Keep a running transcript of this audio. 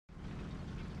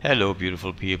Hello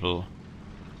beautiful people.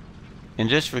 In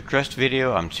this request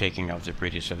video I'm taking out the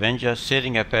British Avenger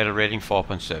sitting at battle rating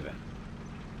 4.7.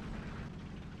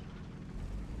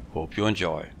 Hope you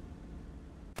enjoy.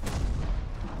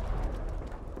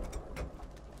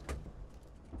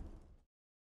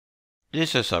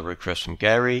 This is a request from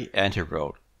Gary and he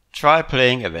wrote, try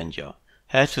playing Avenger.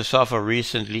 Had to suffer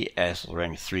recently as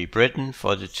rank 3 Briton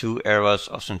for the 2 eras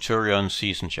of Centurion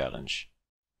season challenge.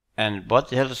 And what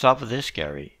the hell is up with this,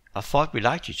 Gary? I thought we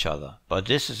liked each other, but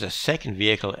this is the second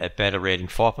vehicle at battle rating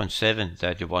 4.7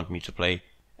 that you want me to play,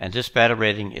 and this battle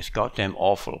rating is goddamn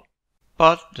awful.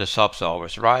 But the subs are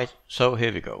always right, so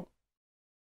here we go.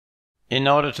 In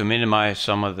order to minimize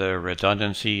some of the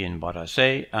redundancy in what I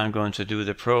say, I'm going to do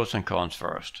the pros and cons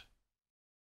first.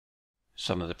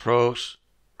 Some of the pros: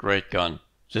 great gun.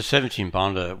 The 17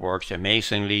 pounder works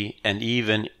amazingly, and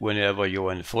even whenever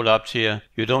you're in full up tier,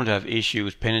 you don't have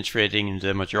issues penetrating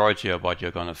the majority of what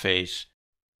you're gonna face.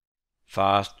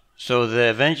 Fast. So the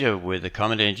Avenger with the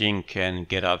comet engine can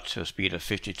get up to a speed of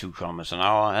 52 km an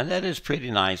hour, and that is pretty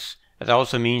nice. That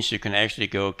also means you can actually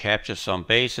go capture some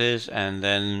bases and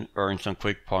then earn some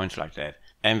quick points like that.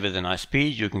 And with a nice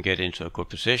speed you can get into a good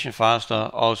position faster,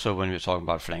 also when we're talking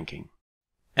about flanking.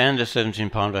 And the 17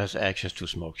 pounder has access to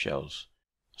smoke shells.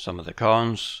 Some of the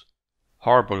cons: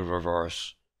 horrible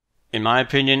reverse. In my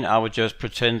opinion, I would just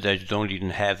pretend that you don't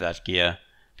even have that gear,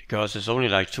 because it's only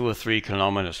like 2 or 3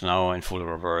 km an hour in full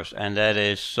reverse, and that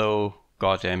is so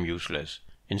goddamn useless.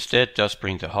 Instead, just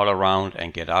bring the hull around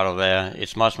and get out of there.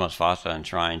 It's much faster than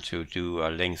trying to do a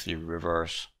lengthy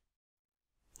reverse.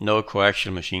 No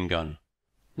coaxial machine gun.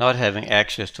 Not having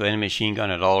access to any machine gun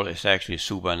at all is actually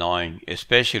super annoying,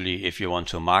 especially if you want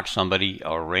to mark somebody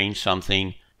or range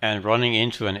something, and running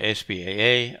into an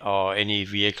SPAA or any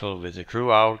vehicle with the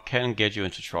crew out can get you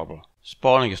into trouble.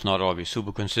 Spawning is not always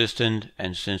super consistent,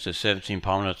 and since the 17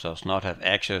 pounder does not have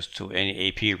access to any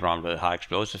AP round with high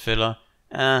explosive filler,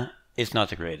 it's not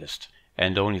the greatest.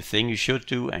 And the only thing you should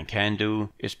do and can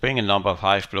do is bring a number of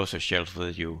high explosive shells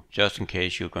with you, just in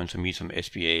case you're going to meet some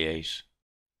SPAAs.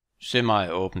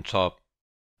 Semi-open top.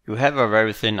 You have a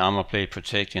very thin armor plate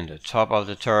protecting the top of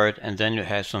the turret, and then you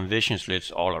have some vision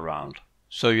slits all around.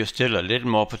 So you're still a little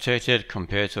more protected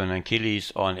compared to an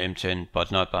Achilles or an M10,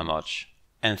 but not by much.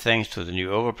 And thanks to the new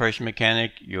overpressure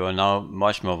mechanic, you are now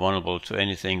much more vulnerable to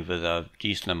anything with a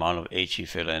decent amount of HE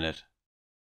filler in it.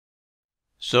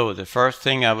 So the first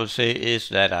thing I will say is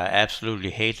that I absolutely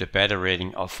hate the battle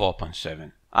rating of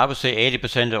 4.7. I would say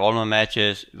 80% of all my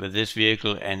matches with this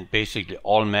vehicle, and basically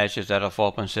all matches that are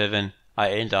 4.7,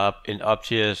 I end up in up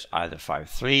tiers either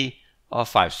 5.3 or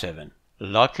 5.7.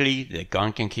 Luckily the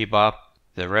gun can keep up.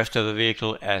 The rest of the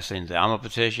vehicle, as in the armor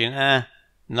protection,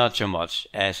 not so much,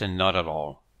 as in not at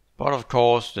all. But of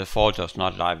course the fault does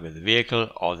not lie with the vehicle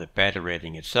or the battle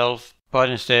rating itself, but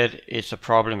instead it's a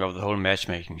problem of the whole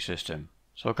matchmaking system.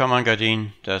 So come on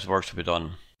Gardine, there's work to be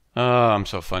done. I'm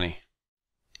so funny.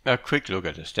 A quick look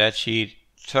at the stat sheet.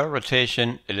 Turret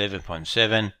rotation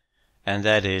 11.7, and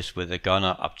that is with the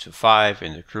gunner up to 5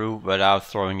 in the crew without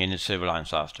throwing any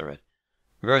civilians after it.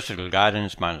 Vertical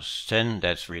guidance -10,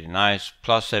 that's really nice.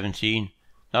 Plus 17,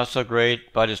 not so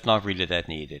great, but it's not really that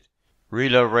needed.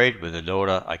 Reload rate with the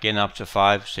loader again up to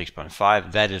 5,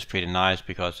 6.5, that is pretty nice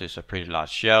because it's a pretty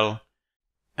large shell.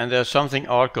 And there's something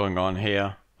odd going on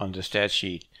here on the stat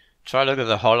sheet. Try look at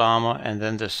the hull armor and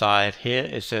then the side. Here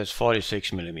it says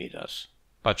 46 mm.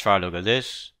 But try look at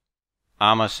this.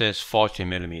 Armor says 40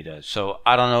 mm, so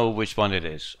I don't know which one it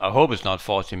is. I hope it's not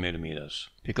 40 mm,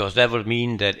 because that would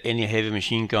mean that any heavy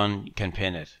machine gun can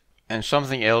pin it. And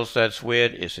something else that's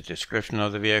weird is the description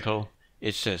of the vehicle.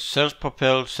 It says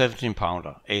self-propelled 17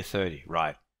 pounder, A30,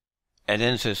 right. And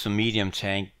then it says a medium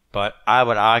tank, but I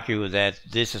would argue that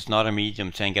this is not a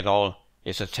medium tank at all,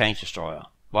 it's a tank destroyer.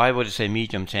 Why would it say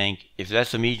medium tank? If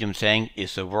that's a medium tank,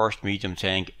 it's the worst medium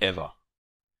tank ever.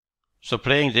 So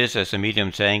playing this as a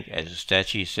medium tank, as the stat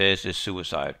sheet says, is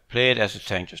suicide. Play it as a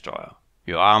tank destroyer.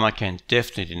 Your armor can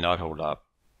definitely not hold up.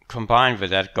 Combined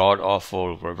with that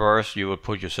god-awful reverse, you will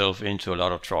put yourself into a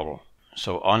lot of trouble.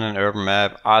 So on an urban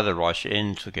map, either rush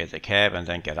in to get the cab and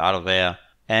then get out of there,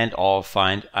 and or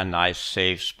find a nice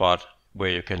safe spot where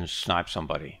you can snipe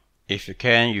somebody. If you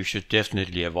can, you should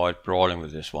definitely avoid brawling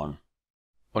with this one.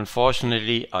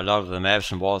 Unfortunately, a lot of the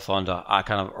maps in War Thunder are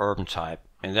kind of urban type.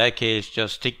 In that case,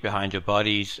 just stick behind your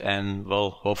buddies and, well,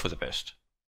 hope for the best.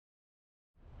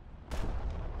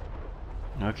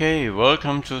 Okay,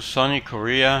 welcome to sunny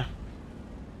Korea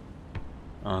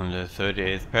on the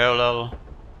 38th parallel.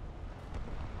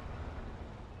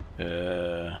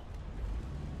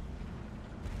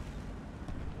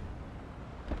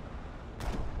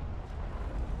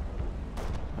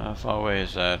 How far away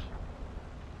is that?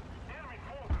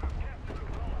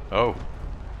 Oh.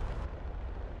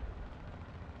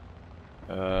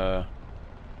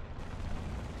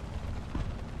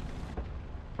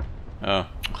 Oh.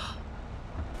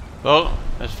 Well,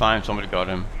 that's fine. Somebody got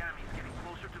him.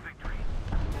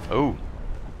 Oh.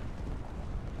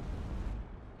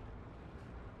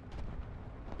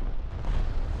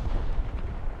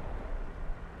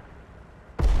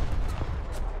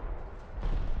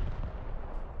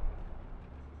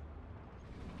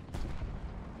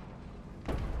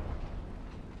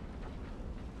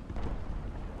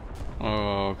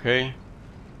 Okay.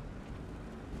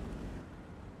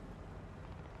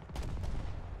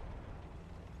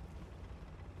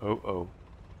 Oh.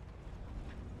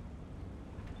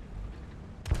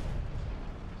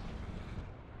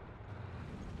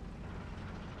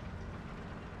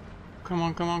 Come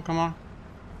on.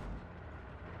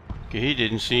 Okay, he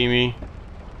didn't see me.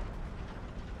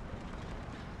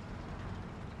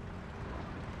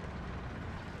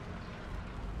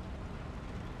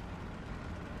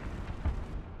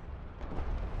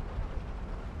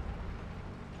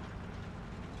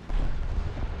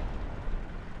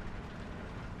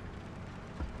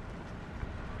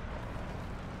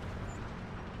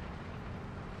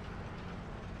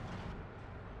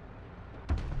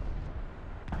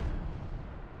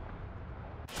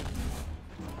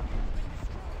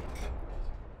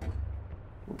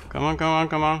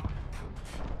 Come on.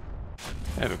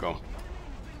 There we go.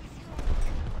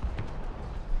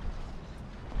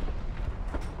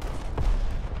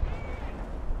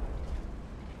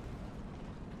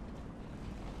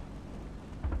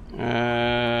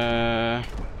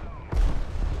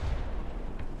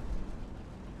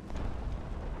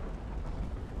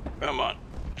 Come on.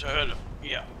 Turn.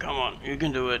 Yeah, come on. You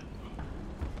can do it.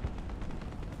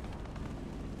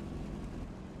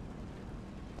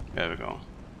 There we go.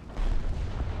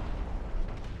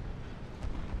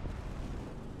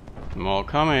 More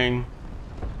coming.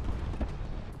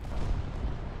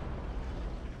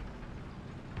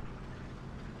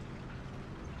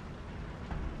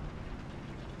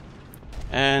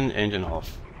 And engine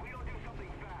off.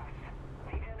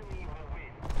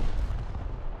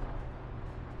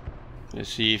 Let's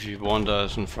see if he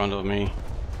wanders in front of me.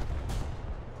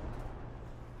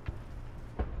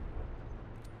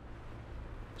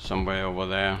 Somewhere over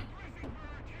there.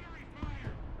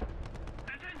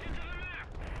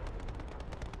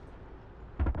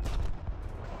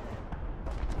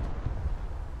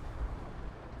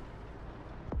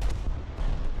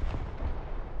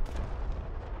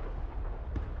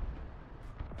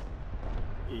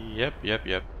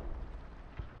 Yep.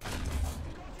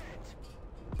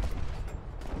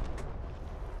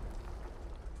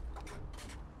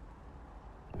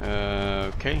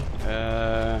 Okay.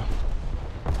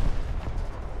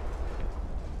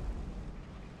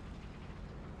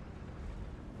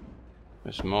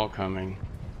 There's more coming.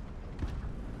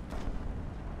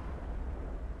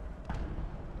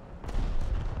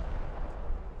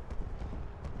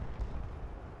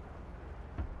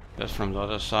 That's from the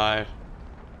other side.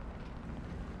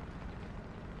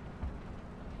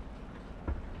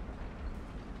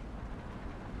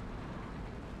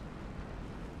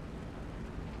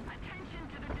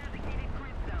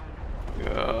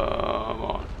 Come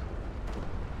on.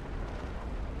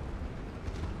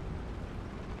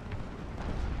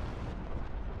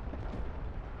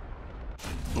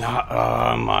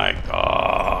 Oh my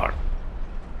god.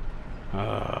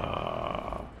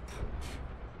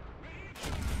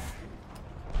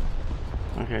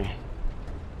 Okay.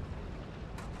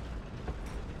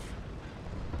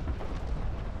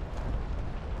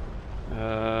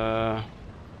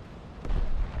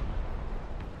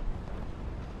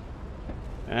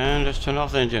 And let's turn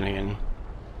off the engine again.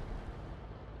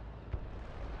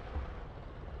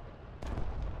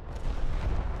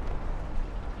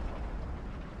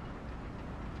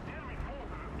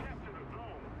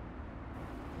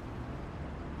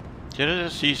 Did I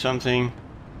just see something?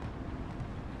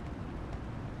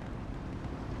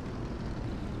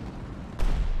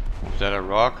 Was that a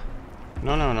rock?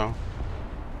 No.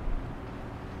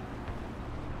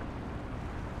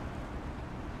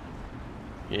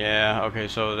 Yeah, okay,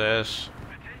 so there's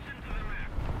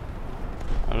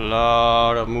a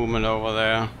lot of movement over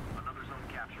there.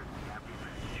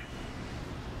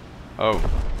 Oh.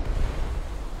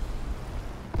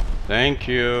 Thank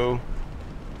you.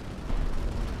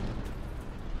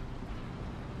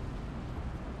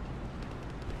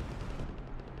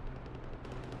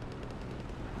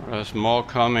 There's more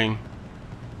coming.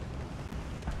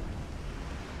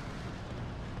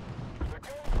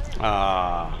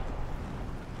 Ah.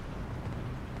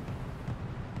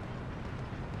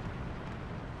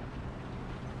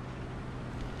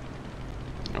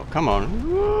 Come on.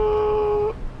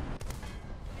 Woo!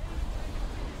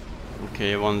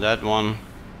 Okay, I won that one.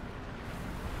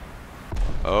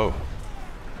 Oh.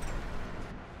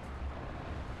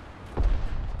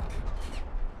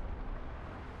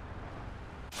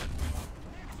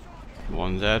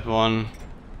 Won that one.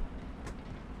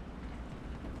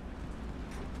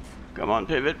 Come on,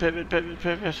 pivot, pivot, pivot,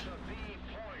 pivot.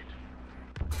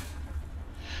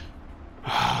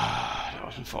 That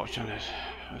was unfortunate.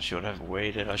 I should have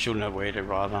waited. I shouldn't have waited,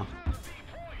 rather.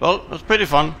 Well, it was pretty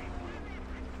fun.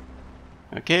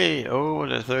 Okay, over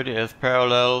the 30th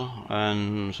parallel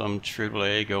and some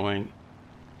AAA going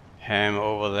ham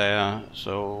over there.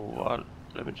 So what?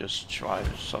 Let me just try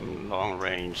some long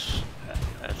range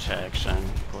attacks, and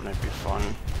wouldn't it be fun?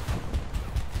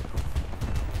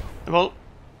 Well,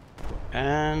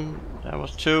 and that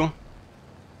was 2.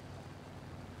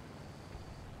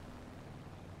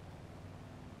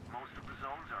 Most of the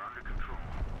zones are under control.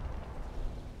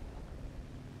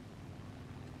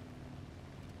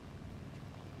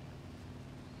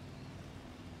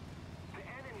 The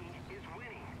enemy is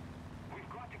winning. We've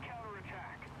got to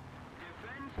counterattack.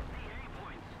 Defend the A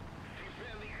points.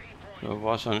 Defend the A points. So it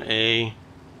was on A.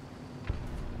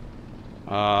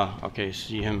 Okay,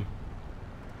 see him.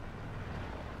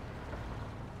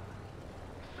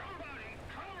 Somebody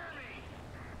cover me.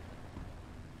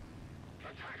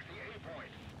 Attack the A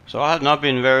point. So I have not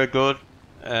been very good.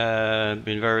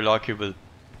 Been very lucky with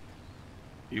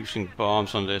using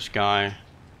bombs on this guy.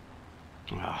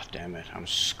 Ah, damn it, I'm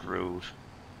screwed.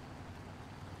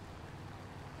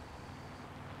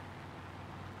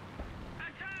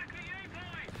 Attack the A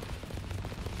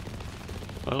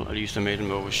point. Well, at least I made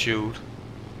him overshoot.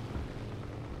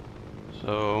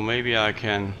 So maybe I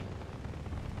can...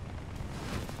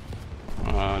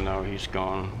 Oh no, he's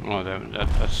gone. Oh,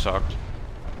 that sucked.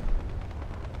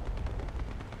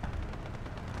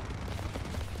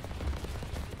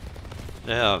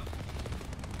 Yeah.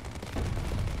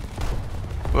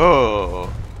 Whoa!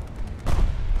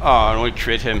 Oh, I only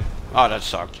crit him. Oh, that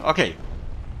sucked. Okay.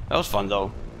 That was fun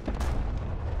though.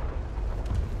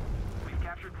 We've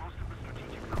captured most of the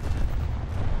strategic zones.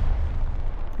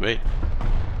 Wait.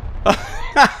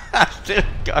 I still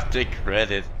got the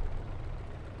credit.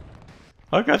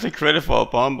 I got the credit for a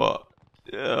bomber.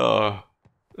 Oh,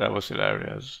 that was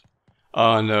hilarious.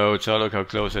 Oh no, so look how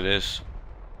close it is.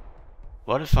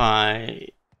 What if I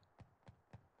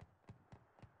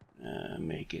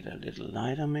make it a little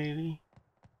lighter, maybe?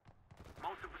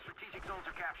 Most of the strategic zones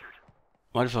are captured.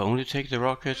 What if I only take the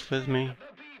rockets with me?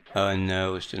 Oh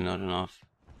no, it's still not enough.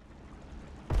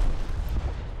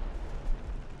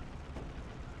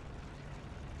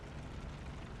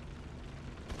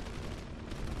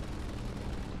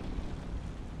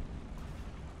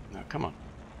 Now, come on.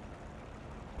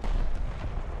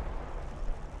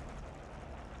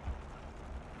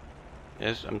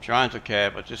 Yes, I'm trying to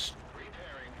cap, I just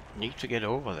need to get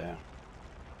over there.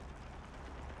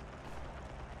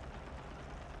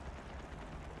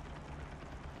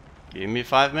 Give me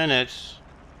 5 minutes.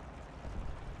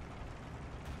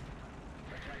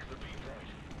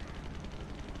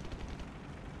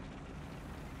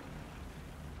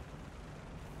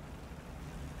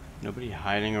 Nobody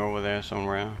hiding over there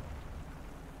somewhere?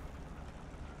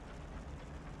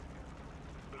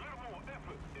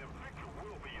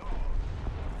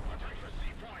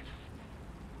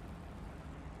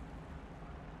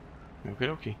 Okay,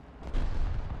 okay.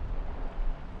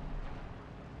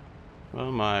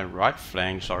 Well, my right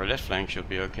flank, sorry, left flank should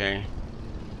be okay.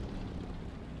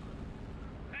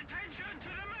 Attention to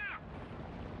the map.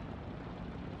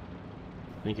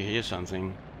 I think I hear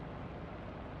something.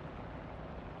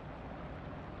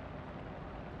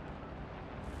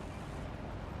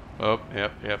 Oh,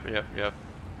 yep.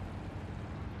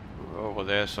 Over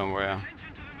there somewhere.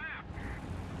 Attention to the map.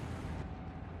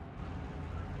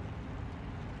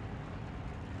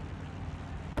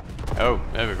 Oh,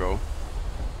 there we go.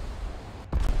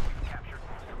 We've captured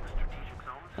most of the strategic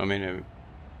zones. I mean,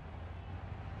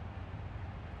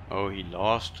 oh, he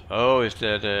lost. Oh, is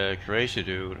that crazy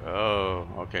dude? Oh,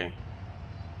 okay.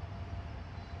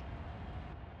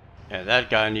 Yeah, that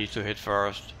guy needs to hit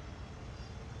first.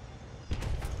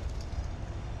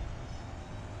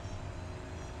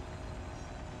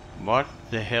 What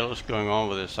the hell is going on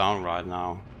with the sound right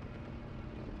now?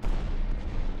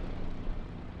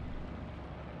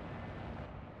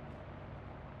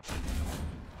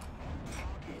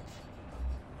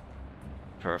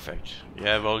 Perfect.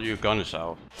 Yeah, well, your gun is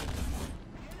out.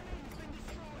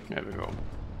 There we go.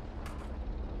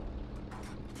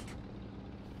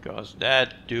 Because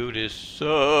that dude is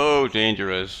so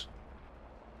dangerous.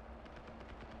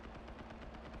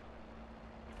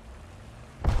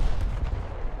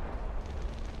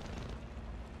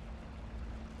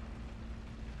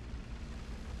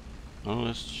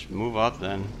 move up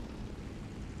then.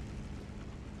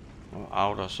 Or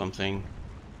out or something.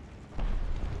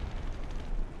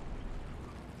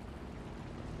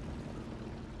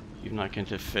 Even I can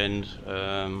defend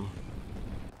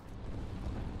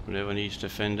whatever needs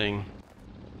defending.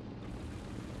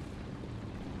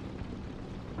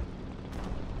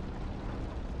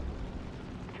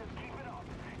 Just keep it up,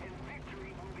 and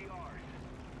victory will be ours.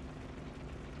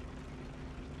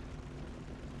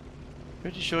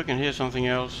 Pretty sure I can hear something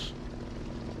else.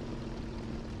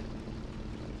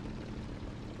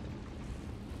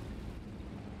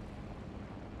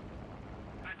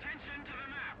 Attention to the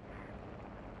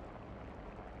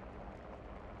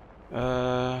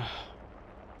map.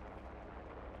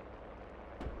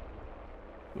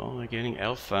 Well, we're getting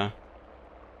alpha.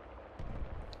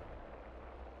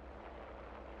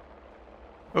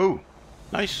 Oh,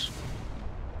 nice.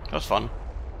 That's fun.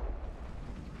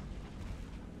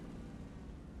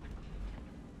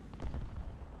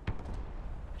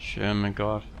 Sherman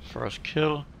got first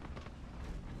kill.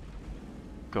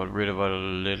 Got rid of a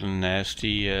little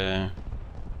nasty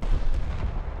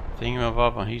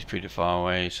thingamabob, and he's pretty far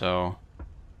away, so...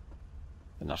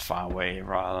 Not far away,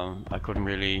 rather. I couldn't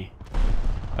really...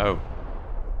 Oh.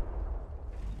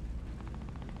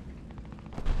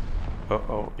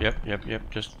 Uh-oh, yep,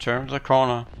 just turn the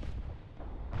corner.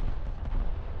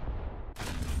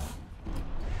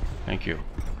 Thank you.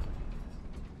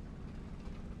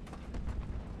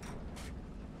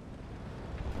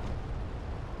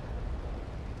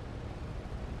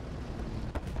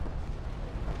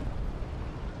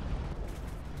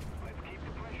 Let's keep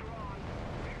the pressure on.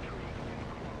 Victory is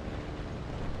close.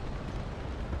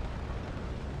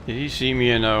 Did he see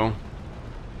me or no?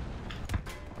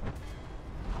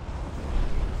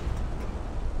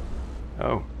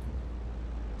 Oh.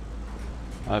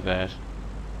 My bad.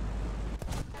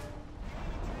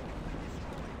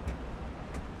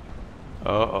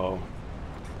 Uh-oh.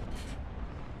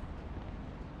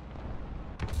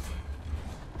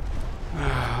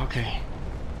 Okay.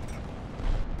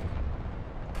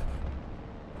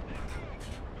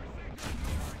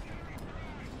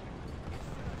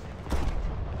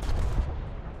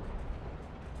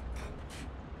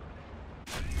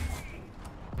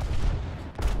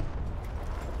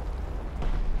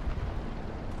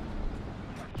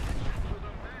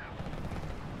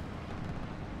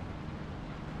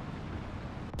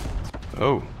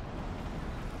 Oh.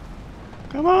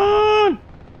 Come on!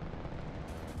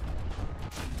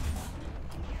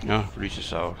 No,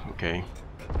 reaches out. Okay.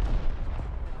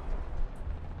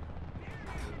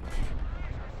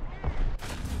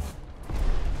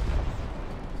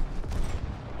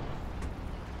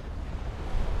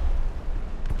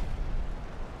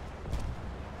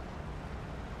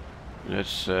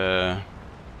 Let's just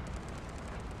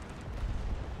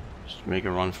make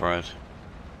a run for it.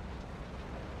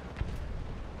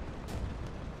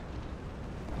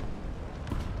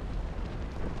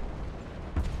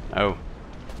 Oh.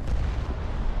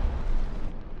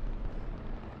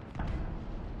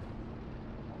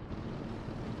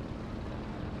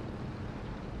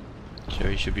 So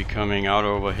he should be coming out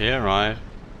over here, right?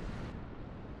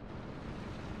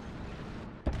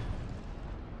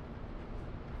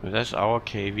 But that's our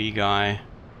KV guy.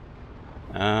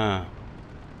 Ah.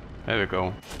 There we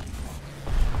go.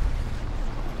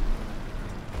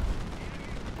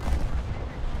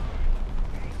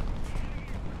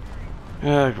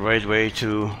 Yeah, great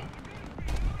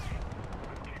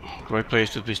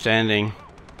place to be standing.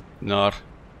 Not.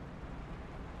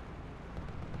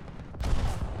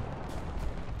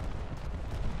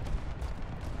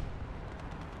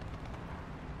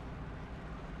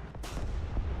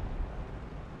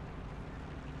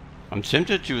 I'm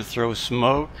tempted to throw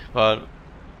smoke, but...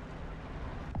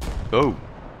 Oh!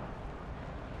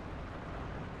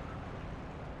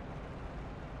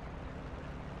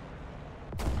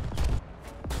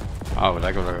 Oh,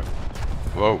 that could have...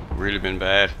 Whoa, really been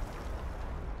bad.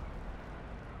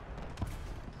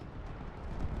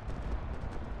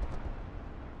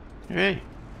 Hey!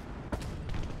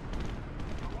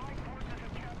 Allied forces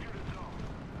have captured a zone.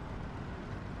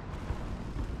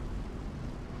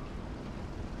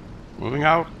 Moving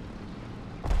out.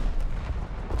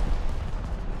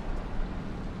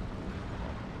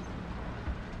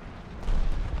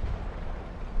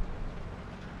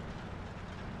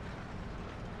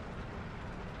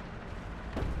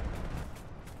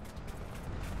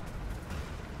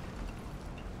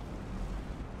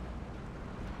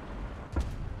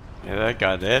 Yeah, that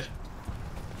guy dead.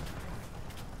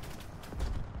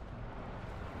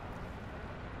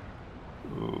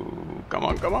 Ooh, come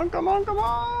on, come on, come on, come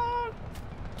on!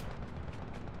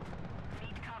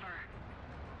 Need cover.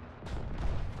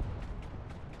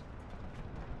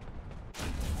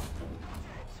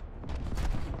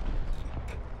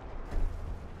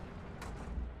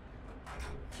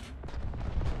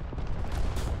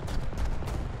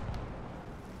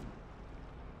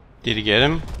 Did he get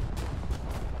him?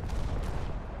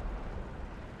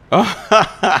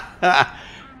 Oh,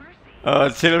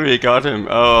 artillery got him.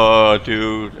 Oh,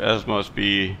 dude, that must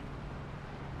be...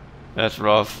 That's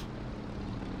rough.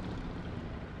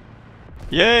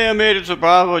 Yay, I made it to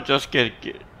Bravo. Just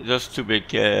to be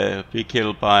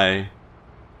killed by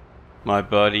my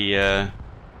buddy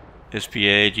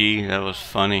SPAG. That was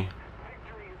funny.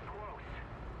 Victory is close.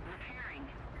 Repairing.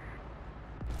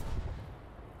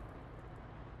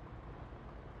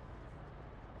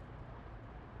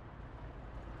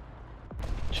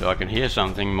 So I can hear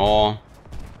something more.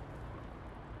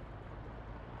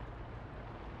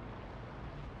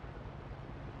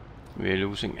 We're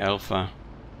losing Alpha.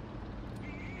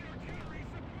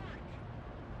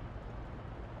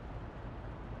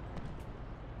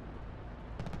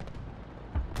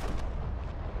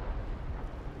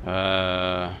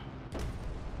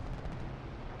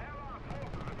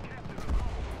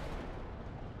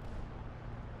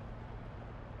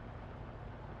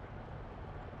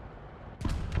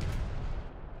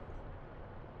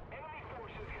 Enemy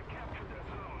forces have captured the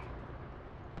zone.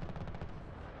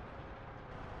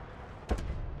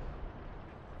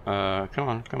 Come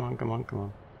on, come on, come on, come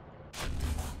on.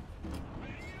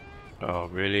 Oh,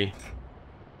 really?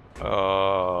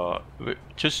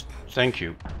 Just thank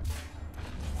you.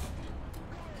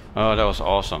 Oh, that was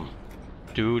awesome.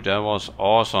 Dude, that was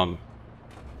awesome.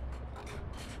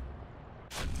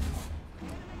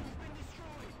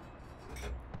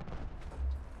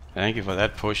 Thank you for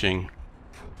that pushing.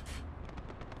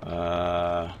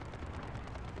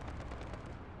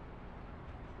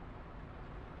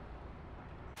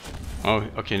 Oh,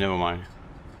 okay, never mind.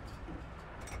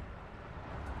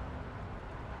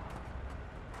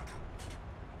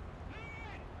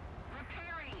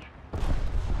 Repairing.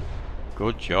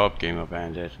 Good job, Gamer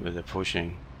Bandit, with the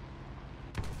pushing.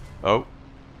 Oh.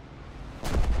 Is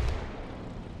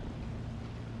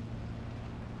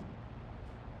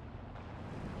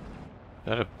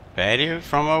that a baddie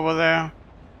from over there?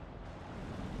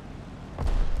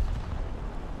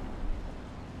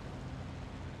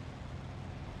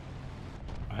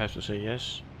 I have to say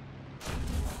yes.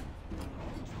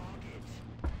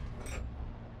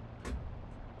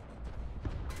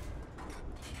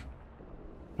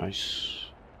 Nice.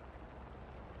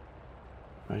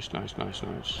 Nice, nice, nice, nice.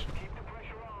 Keep the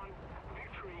pressure on.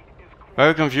 Victory is close.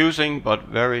 Very confusing, but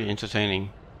very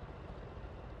entertaining.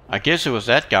 I guess it was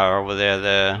that guy over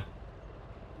there,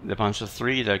 the bunch of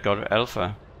 3 that got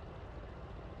Alpha.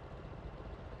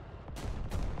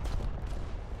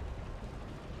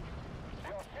 The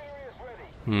artillery is ready.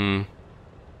 Hmm.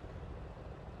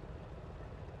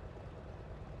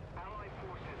 Allied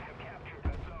forces have captured the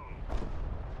zone.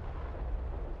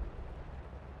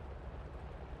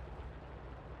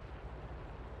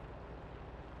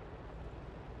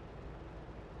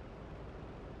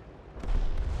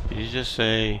 Did you just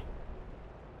say...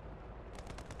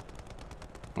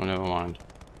 Oh, never mind.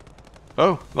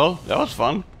 Oh, well, that was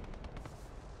fun.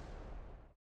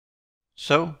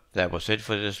 So, that was it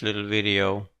for this little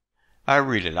video. I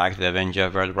really like the Avenger,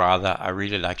 but rather I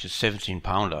really like the 17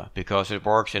 pounder, because it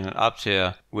works in an up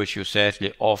tier which you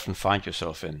sadly often find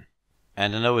yourself in.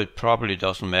 And I know it probably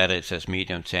doesn't matter it says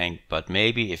medium tank, but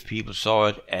maybe if people saw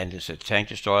it and it's a tank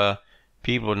destroyer,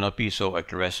 people would not be so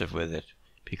aggressive with it,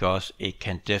 because it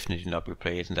can definitely not be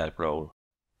played in that role.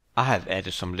 I have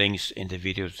added some links in the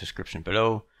video description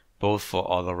below, both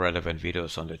for other relevant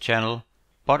videos on the channel,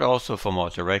 but also for more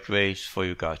direct ways for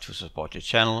you guys to support the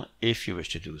channel if you wish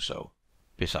to do so.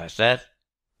 Besides that,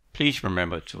 please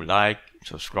remember to like,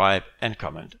 subscribe and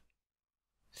comment.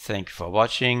 Thank you for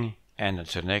watching, and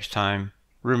until next time,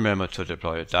 remember to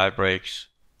deploy your die brakes.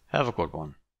 Have a good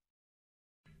one.